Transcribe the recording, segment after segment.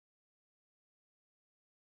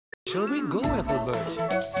shall we go, Ethelbert?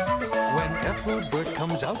 When Ethelbert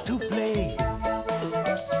comes out to play,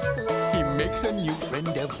 he makes a new friend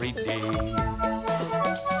every day.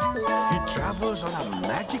 He travels on a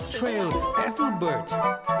magic trail, Ethelbert,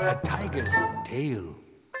 a tiger's tale.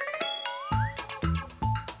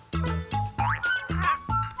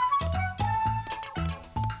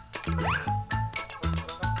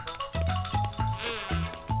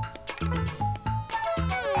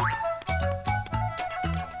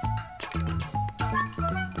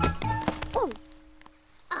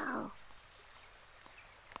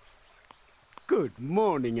 Good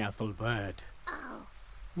morning, Ethelbert. Oh.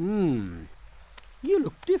 You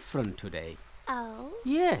look different today. Oh?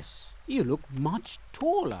 Yes, you look much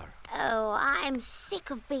taller. Oh, I'm sick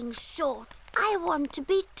of being short. I want to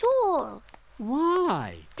be tall.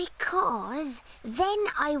 Why? Because then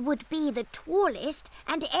I would be the tallest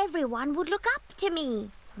and everyone would look up to me.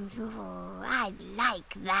 Oh, I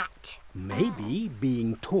like that. Maybe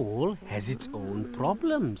being tall has its own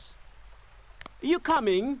problems. You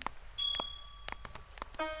coming?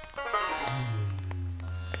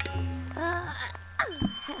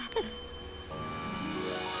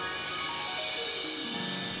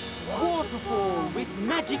 Waterfall with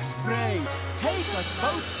magic spray. Take us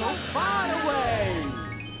both so far away.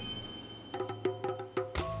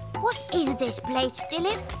 What is this place,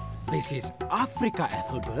 Dilip? This is Africa,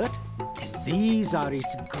 Ethelbert. These are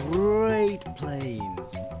its great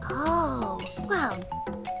plains. Oh, well,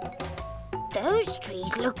 those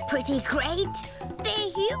trees look pretty great. They're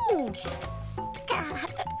huge.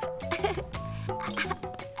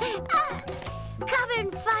 Come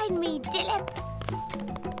and find me, Dilip.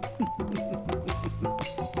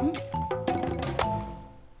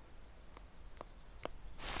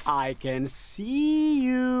 I can see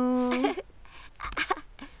you.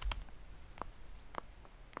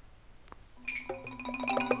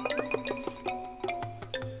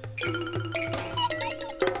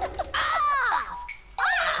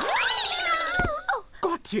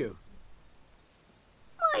 Got you.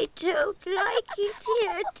 I don't like it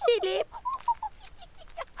here, Dilip.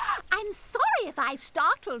 I'm sorry if I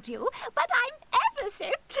startled you, but I'm ever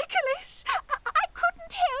so ticklish. I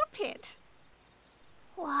couldn't help it.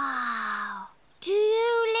 Wow. Do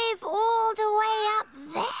you live all the way up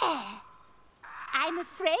there? I'm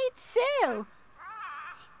afraid so.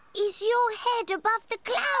 Is your head above the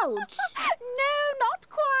clouds? No, not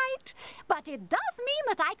quite. But it does mean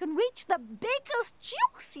that I can reach the biggest,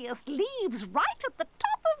 juiciest leaves right at the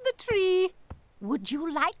top of the tree. Would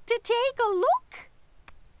you like to take a look?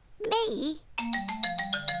 Me?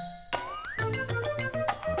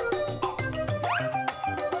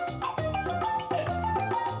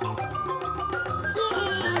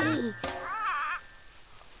 Yay!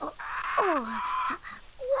 Oh,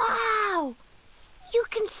 wow! You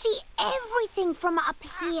can see everything from up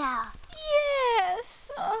here.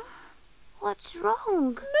 Yes. What's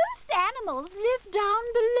wrong? Most animals live down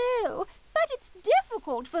below, but it's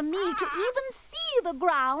difficult for me to even see the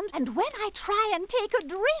ground. And when I try and take a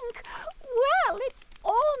drink, well, it's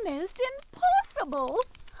almost impossible.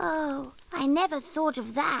 Oh, I never thought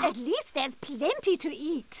of that. At least there's plenty to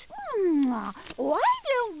eat. Why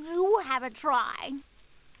don't you have a try?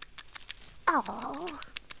 Oh.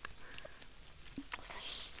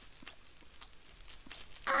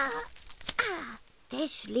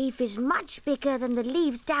 This leaf is much bigger than the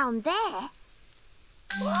leaves down there.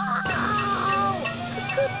 Whoa!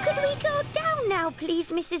 Could we go down now, please,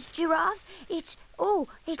 Mrs. Giraffe? It's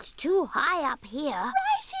too high up here.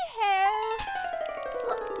 Righty-ho.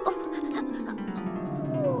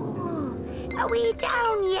 Are we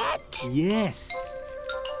down yet? Yes.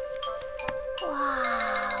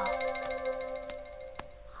 Wow.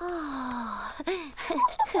 Oh.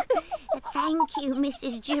 Thank you,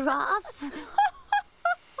 Mrs. Giraffe.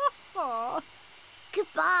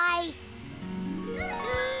 Goodbye.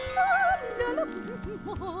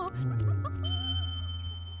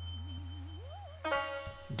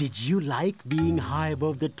 Did you like being high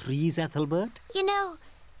above the trees, Ethelbert? You know,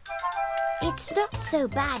 it's not so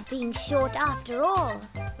bad being short after all.